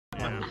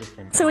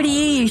So what do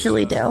you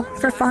usually do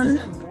for fun?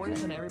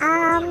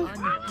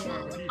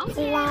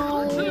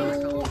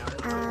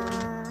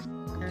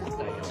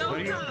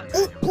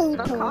 Eat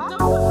people.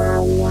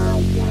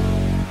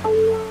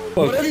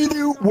 Whatever you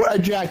do,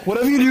 Jack,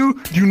 whatever you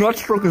do not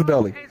stroke his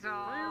belly.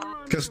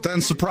 Because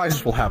then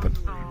surprises will happen.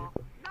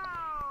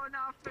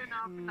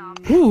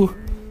 Ooh.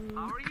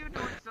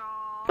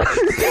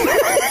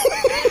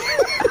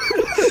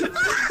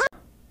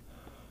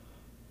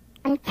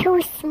 I'm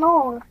too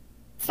small,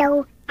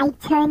 so I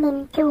turn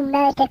into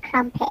Murder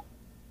Crumpet.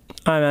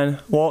 Alright, man.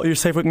 Well, you're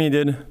safe with me,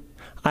 dude.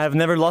 I have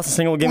never lost a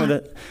single game with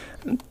it.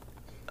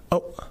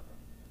 Oh.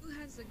 Who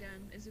has the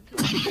gun? Is it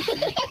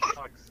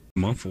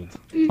Muffled.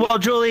 Well,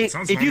 Julie,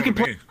 if you could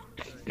play,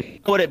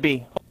 what would it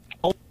be?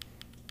 Holy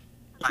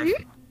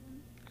shit!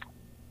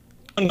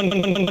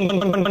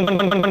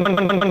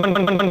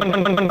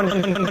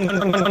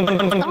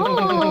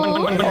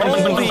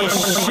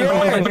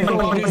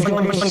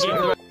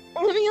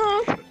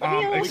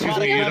 Excuse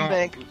me,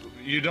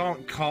 you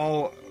don't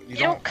call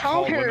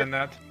her women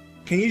that.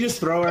 Can you just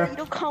throw her? You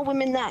don't call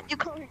women that. You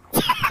call her.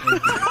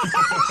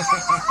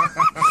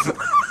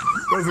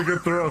 That was a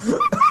good throw.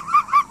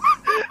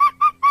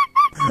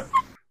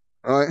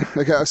 Alright,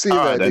 okay, I'll see you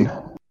there, then.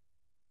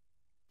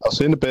 I'll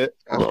see you in a bit.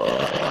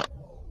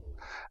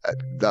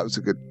 That was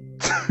a good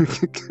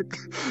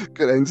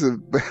good answer.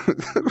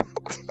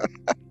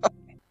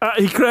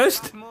 He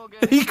crashed?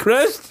 He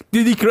crashed?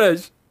 Did he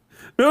crash?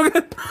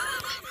 Morgan?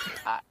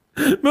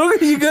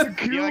 Morgan, you got...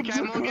 You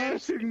okay, Morgan?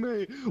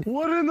 Me.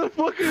 What in the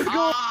fuck is going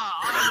on?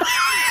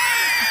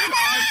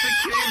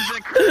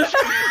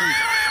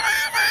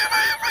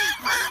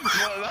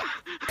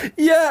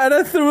 Yeah, and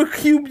I threw a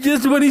cube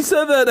just when he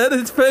said that at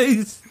his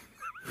face.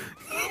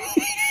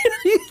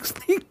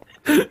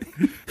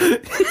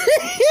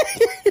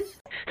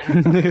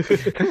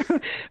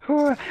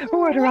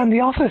 Word around the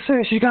office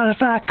says she got a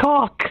fat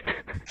cock.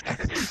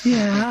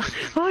 Yeah,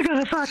 I got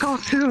a fat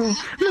cock too.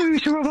 Maybe we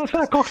should rub our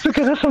fat cocks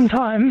together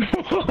sometime.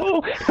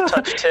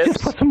 Touch tits.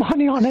 Put some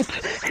honey on it.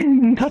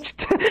 Touch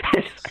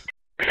tits.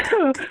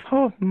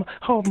 Oh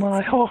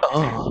my.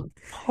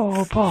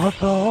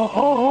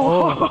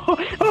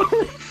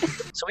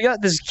 So we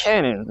got this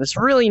cannon, this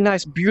really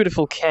nice,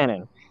 beautiful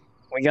cannon.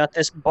 We got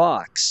this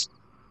box.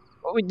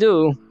 What we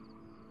do,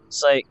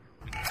 it's like,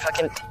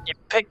 fucking, you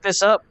pick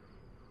this up,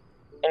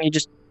 and you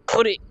just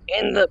put it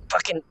in the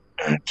fucking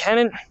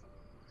cannon,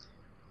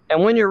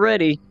 and when you're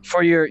ready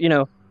for your,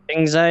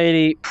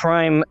 anxiety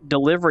prime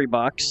delivery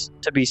box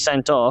to be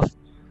sent off,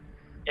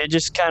 you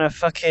just kind of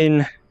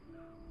fucking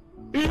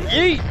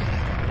yeet!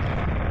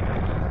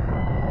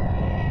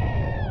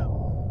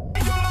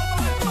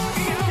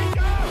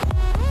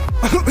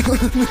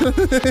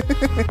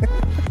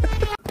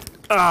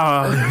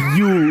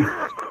 You.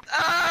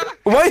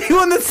 Why are you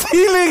on the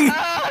ceiling?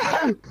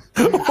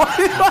 Why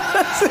are you on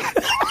the ceiling?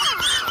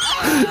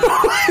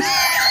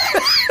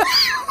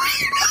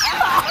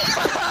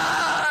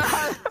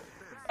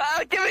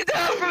 Get me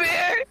down from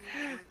here!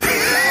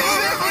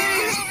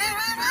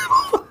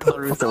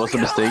 That was a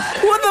mistake.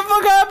 What the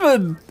fuck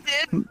happened?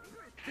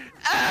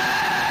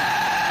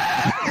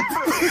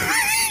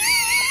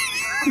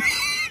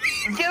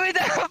 Get me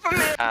down from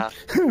here!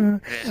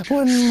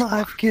 When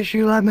life gives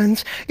you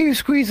lemons, you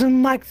squeeze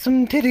them like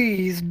some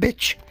titties,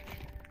 bitch.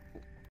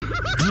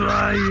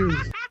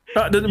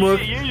 That didn't work.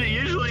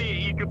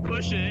 Usually you can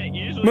push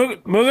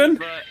it. Morgan?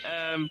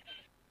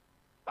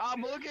 But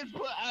Morgan's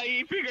put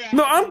you figure out.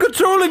 No, I'm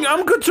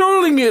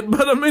controlling it,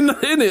 but I'm in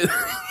it.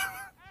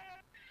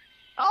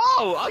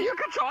 Oh, you're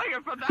controlling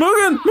it from that.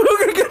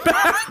 Morgan, get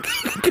back!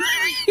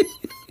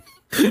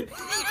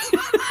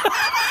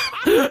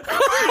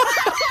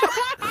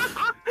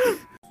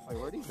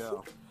 Where'd he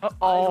go?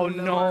 Oh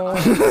no!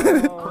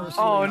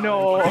 Oh no!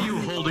 What are you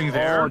holding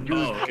there? I didn't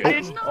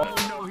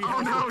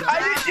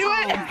do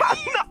it!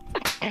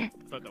 I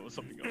thought that was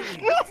something else.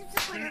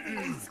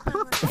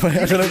 Wait,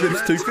 I don't know if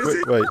it's too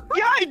quick. Wait.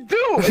 Yeah, I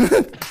do!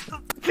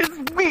 It's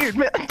weird,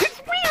 man! It's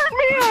weird,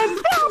 man!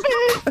 Stop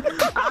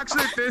it!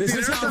 Actually, this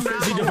is how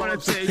Fizzy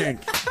develops a kink.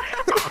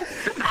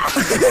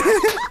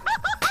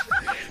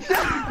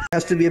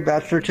 Has to be a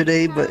bachelor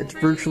today, but it's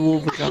virtual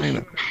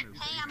vagina.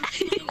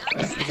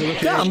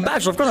 Yeah, I'm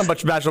bachelor. Of course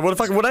I'm bachelor. What the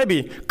fuck would I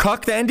be?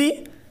 Cocked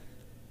Andy?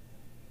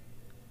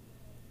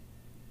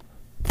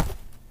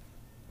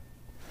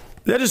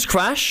 Did I just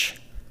crash?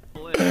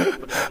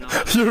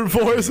 Your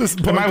voice is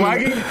bugging. Am I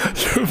lagging?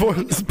 Your voice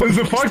is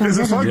bugging. Is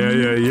it fucked?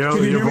 Yeah.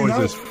 Your voice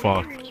is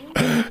fucked.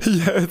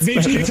 Yeah, it's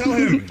Beach, can you tell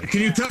him?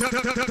 Can you tell?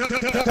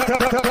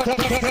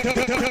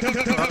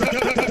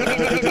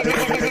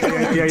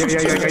 Yeah.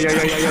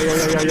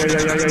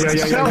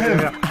 Tell him.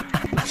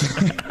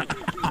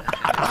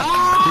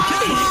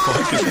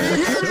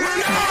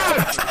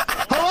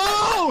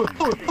 Hello!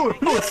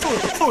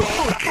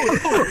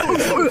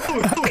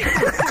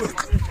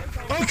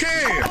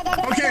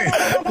 Okay.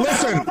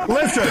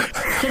 Listen.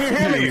 Can you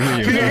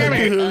hear me?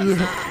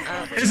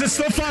 Is it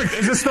still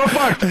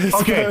fucked?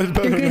 Okay.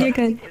 You're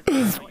good.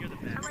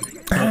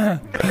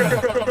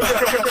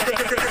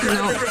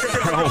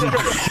 Oh my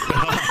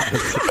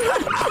God.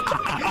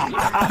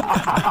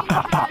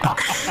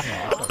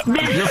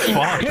 You're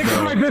fucked, Pick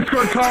up my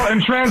Discord call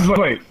and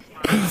translate.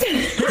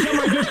 Pick up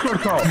my Discord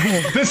call.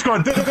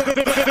 Discord.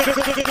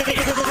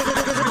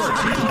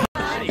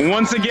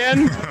 Once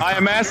again, I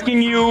am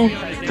asking you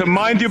to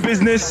mind your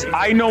business.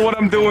 I know what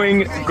I'm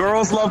doing.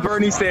 Girls love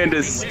Bernie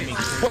Sanders.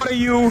 What are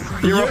you?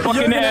 You're a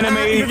fucking anime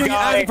You're gonna be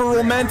guy. asking for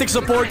romantic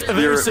support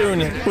very soon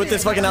with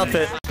this fucking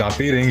outfit. Stop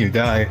eating, you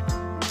die.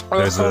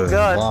 There's a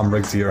bomb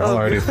rigged to your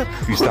heart. If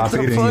you stop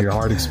eating, your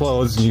heart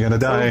explodes and you're gonna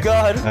die. Oh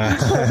god.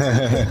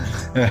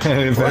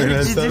 Better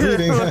not stop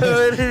eating.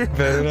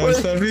 Better not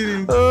stop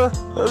eating.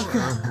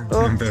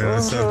 Better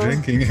not stop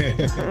drinking.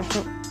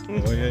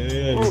 Oh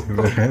yeah.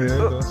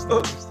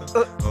 Don't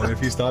stop. Oh,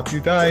 if you stop, you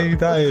die. You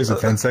die. There's a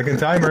 10-second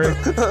timer.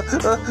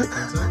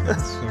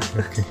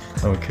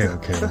 Okay.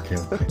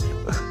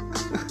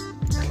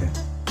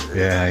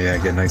 Yeah.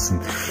 Get nice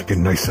and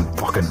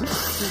fucking.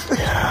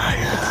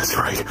 Yeah. That's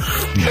right.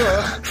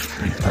 Yeah.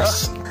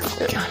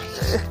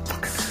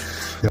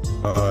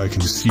 I can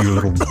just see your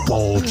little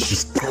bulge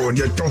just going.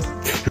 You're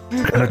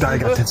gonna die. I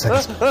got 10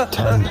 seconds.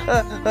 10,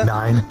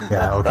 9.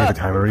 Yeah. Okay. The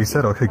timer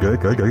reset. Okay.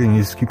 Good. And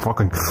you just keep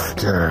fucking.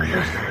 Yeah.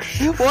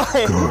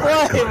 Why?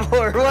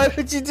 Why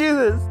would you do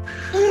this?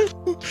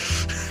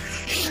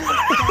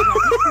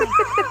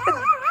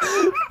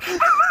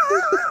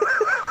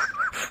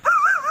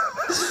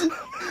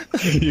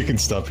 You can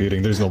stop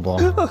eating. There's no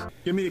bomb.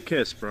 Give me a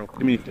kiss, bro.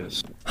 Give me a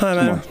kiss. Hi,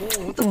 man.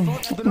 What the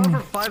fuck? Been on for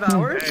 5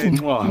 hours?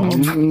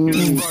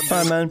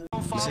 Hi, man.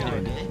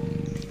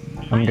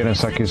 I'm gonna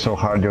suck you so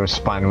hard your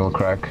spine will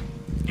crack.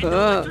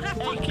 Oh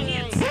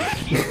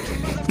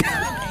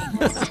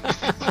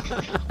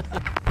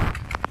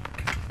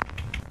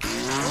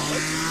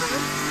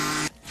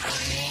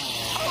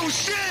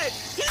shit!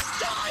 He's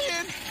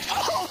dying!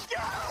 Oh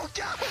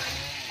god!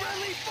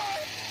 Friendly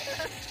fire!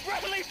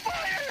 Friendly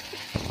fire!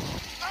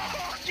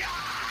 Oh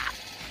god!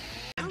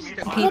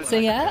 Pizza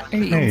yet? Are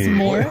you eating some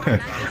more?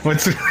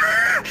 What's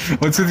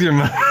with your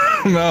mouth?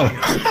 Your mouth.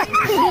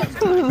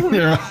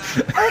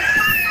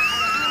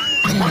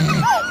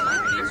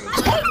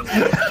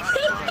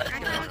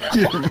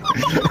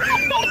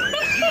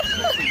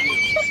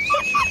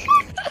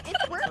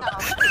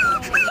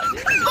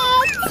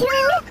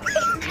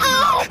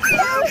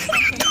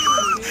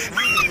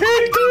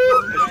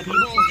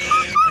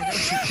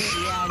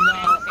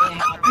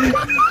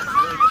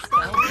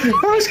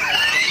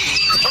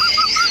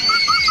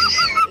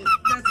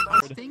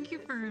 Thank you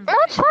for.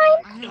 That's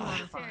fine.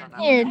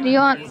 Here, do you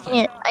want?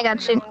 Here, I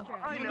got you.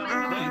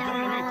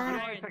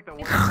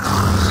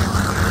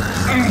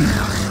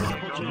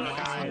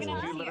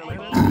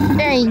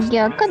 There you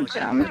go. Good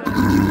job.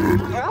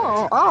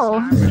 Oh.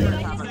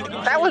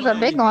 That was a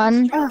big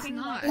one.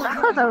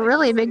 That was a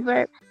really big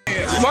burp.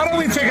 Why don't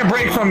we take a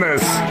break from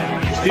this?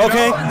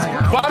 Okay.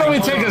 Why don't we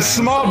take a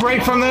small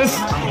break from this?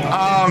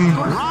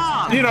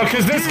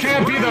 Because this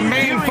can't be the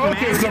main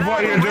focus of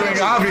what you're doing,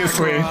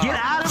 obviously.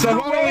 So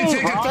why don't we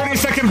take a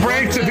 30-second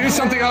break to do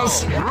something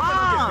else?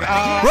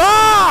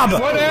 Rob!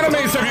 What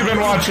animes have you been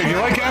watching? You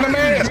like anime?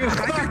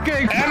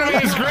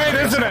 Anime is great,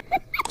 isn't it?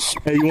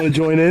 Hey, you want to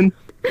join in?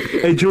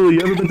 Hey, Julie,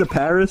 you ever been to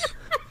Paris?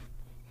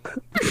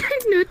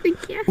 No,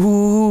 thank you.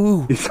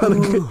 Ooh. You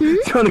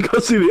trying to go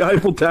see the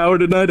Eiffel Tower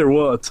tonight, or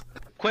what?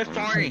 Quit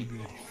farting.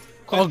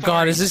 Oh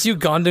god, is this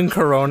Ugandan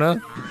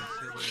Corona?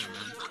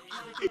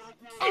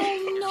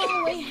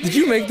 Did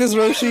you make this,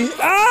 Roshi?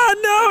 Ah,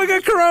 no, I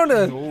got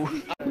Corona!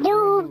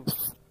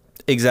 Noobs.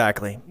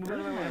 Exactly.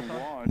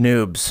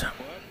 Noobs.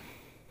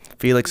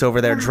 Felix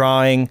over there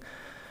drawing.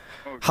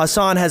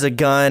 Hassan has a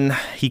gun.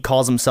 He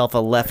calls himself a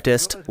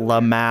leftist.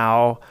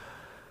 Lamau.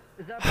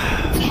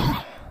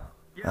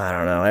 I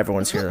don't know.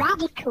 Everyone's here.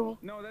 Radical.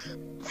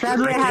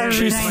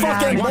 She's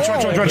fucking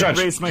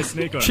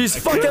bald. She's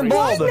fucking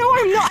bald. No,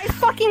 I'm not. I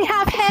fucking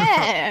have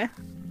hair.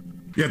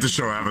 You have to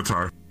show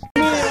Avatar.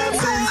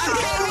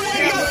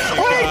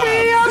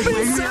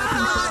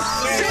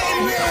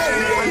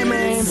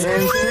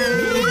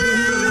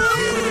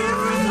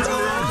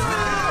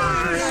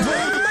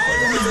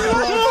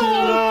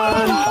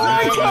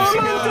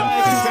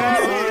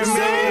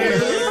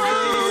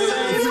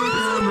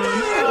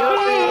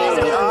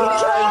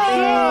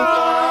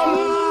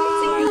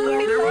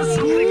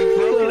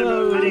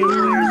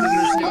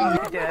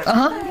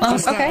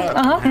 Okay.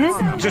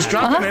 Just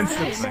drop it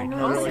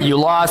instantly. You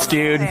lost,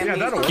 dude.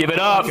 Give it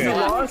up.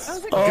 Oh,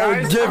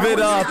 give it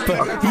up.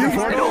 You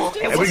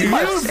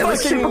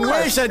fucking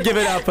wish I'd give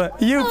it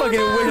up. You fucking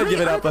wish I'd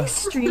give it up.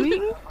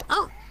 Streaming?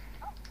 Oh.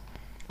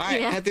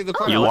 Alright, head through the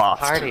You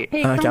lost. party.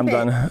 Hey, Okay, I'm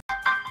done.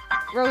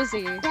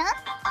 Rosie, Yeah?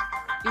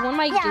 you want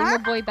my Yeah? Gamer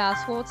Boy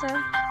bath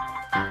water?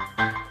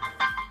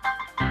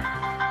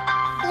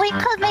 We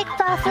could make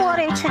bath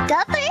water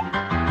together.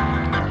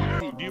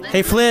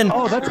 Hey, Flynn.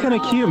 Oh, that's kind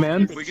of cute,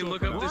 man.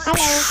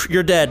 Hello.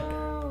 You're dead.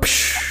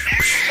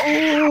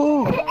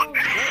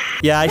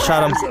 Yeah, I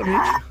shot him.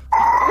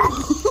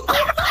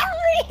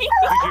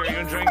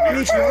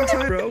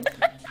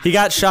 He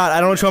got shot. I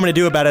don't know what you want me to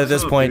do about it at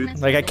this point.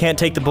 Like, I can't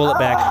take the bullet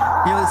back.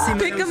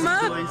 Pick him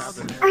up.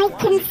 I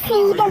can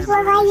see the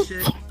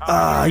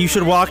light. You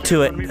should walk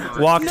to it.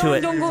 Walk to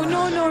it. Don't go.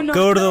 No.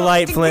 Go to the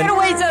light, Flynn. Get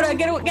away, Soda.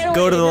 Get away.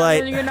 Go to the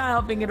light. You're not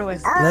helping. Get away.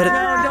 Let it.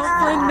 No,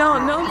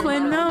 don't,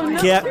 Flynn. No, Flynn.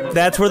 No. Yep,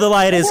 that's where the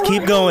light is.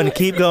 Keep going.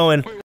 Keep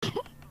going.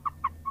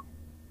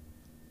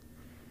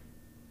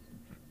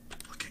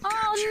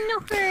 Oh,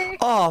 no.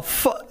 Oh,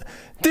 fuck.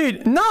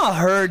 Dude, not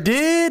her,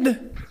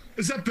 dude.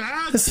 Is that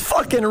bad? It's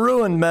fucking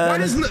ruined, man. Why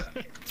doesn't it?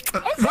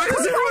 Why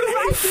does it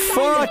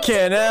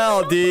Fucking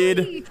hell,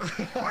 dude.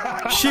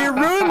 She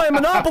ruined my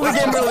Monopoly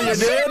game earlier,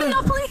 dude.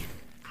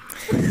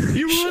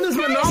 You ruined his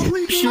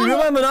Monopoly game? She ruined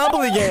my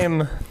Monopoly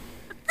game.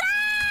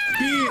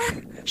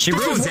 She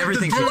ruins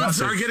everything for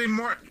dudes are getting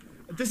more.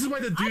 This is why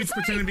the dudes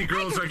pretending to be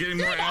girls are getting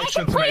more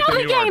action tonight than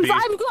you are, B.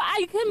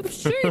 I can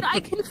shoot. I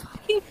can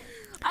fucking.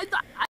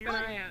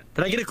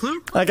 Did I get a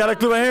clue? I got a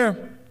clue right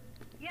here.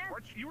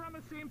 You were on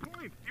the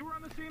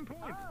same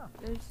point.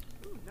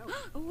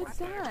 Oh, what's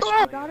that?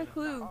 I got a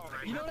clue.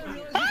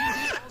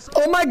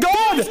 Oh my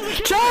god!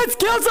 Chance,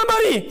 kill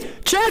somebody!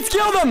 Chance,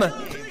 kill them!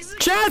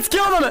 Chance,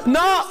 kill them!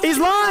 No, he's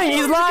lying!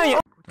 He's lying!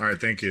 Alright,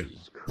 thank you.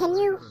 Can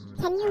you,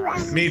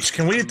 Meech,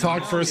 can we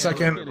talk for a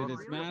second?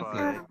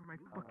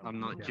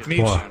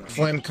 Meech,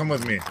 Flynn, come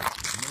with me.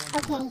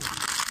 Okay.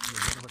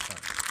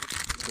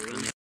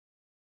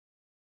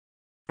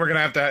 We're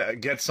gonna have to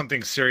get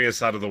something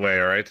serious out of the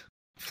way, alright?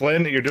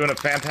 Flynn, you're doing a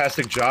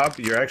fantastic job.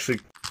 You're actually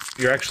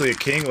a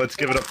king. Let's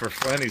give it up for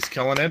Flynn. He's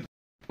killing it.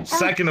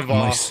 Second of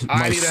all,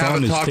 I need to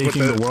have a talk with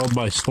the world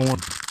by storm.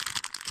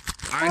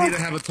 I need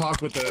to have a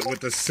talk with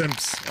the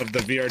simps of the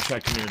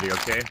VRChat community,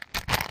 okay?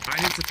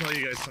 I need to tell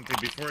you guys something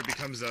before it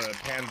becomes a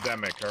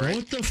pandemic, alright?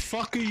 What the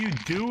fuck are you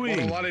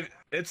doing?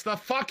 It's the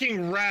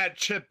fucking rat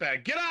chip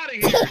bag. Get out of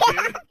here,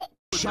 dude!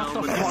 Shut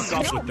the fuck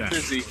up with that.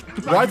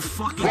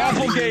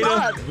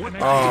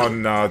 What? Oh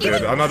no,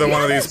 dude. Another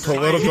one of these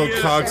political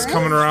cucks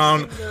coming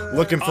around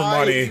looking for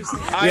money.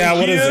 Yeah,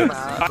 what is it?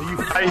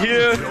 I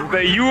hear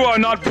that you are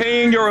not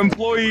paying your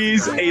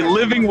employees a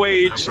living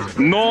wage,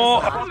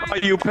 nor are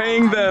you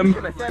paying them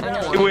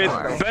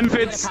with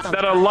benefits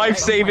that are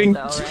life-saving,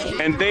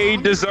 and they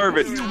deserve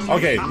it.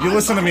 Okay, you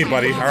listen to me,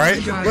 buddy,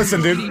 alright?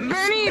 Listen, dude.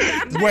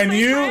 When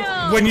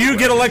you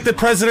get elected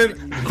president,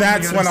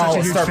 that's when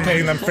I'll start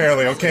paying them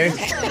fairly, okay?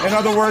 In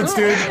other words,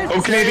 dude,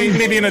 okay,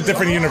 maybe in a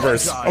different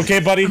universe. Okay,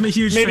 buddy?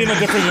 Maybe in a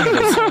different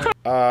universe.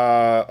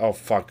 Oh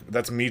fuck.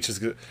 That's Meech's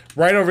good.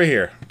 Right over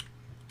here.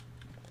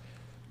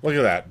 Look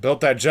at that.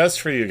 Built that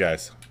just for you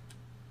guys.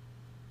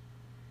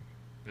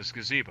 This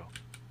gazebo.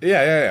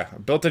 Yeah.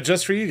 Built it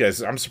just for you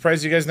guys. I'm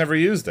surprised you guys never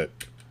used it.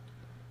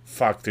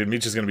 Fuck, dude.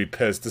 Meech is gonna be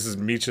pissed. This is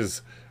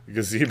Meech's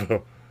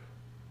gazebo.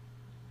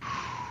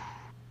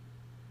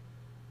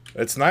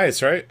 It's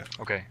nice, right?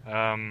 Okay,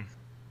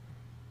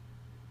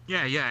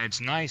 yeah, it's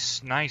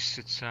nice,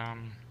 it's,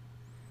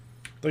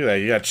 Look at that,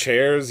 you got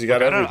chairs, you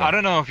got everything. I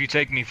don't know if you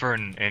take me for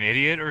an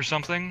idiot or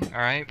something,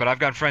 alright? But I've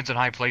got friends in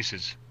high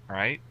places,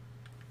 alright?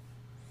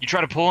 You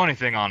try to pull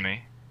anything on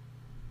me,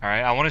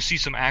 alright? I want to see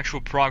some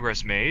actual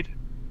progress made,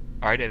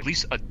 alright? At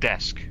least a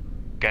desk,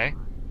 okay?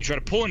 You try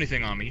to pull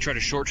anything on me, you try to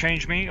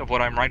shortchange me of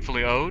what I'm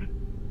rightfully owed,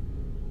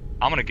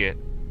 I'm gonna get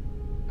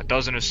a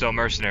dozen or so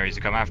mercenaries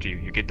to come after you.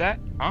 You get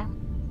that? Huh?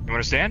 You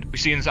understand? We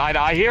see eye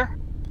to eye here?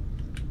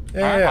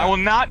 Yeah. I will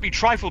not be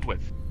trifled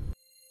with.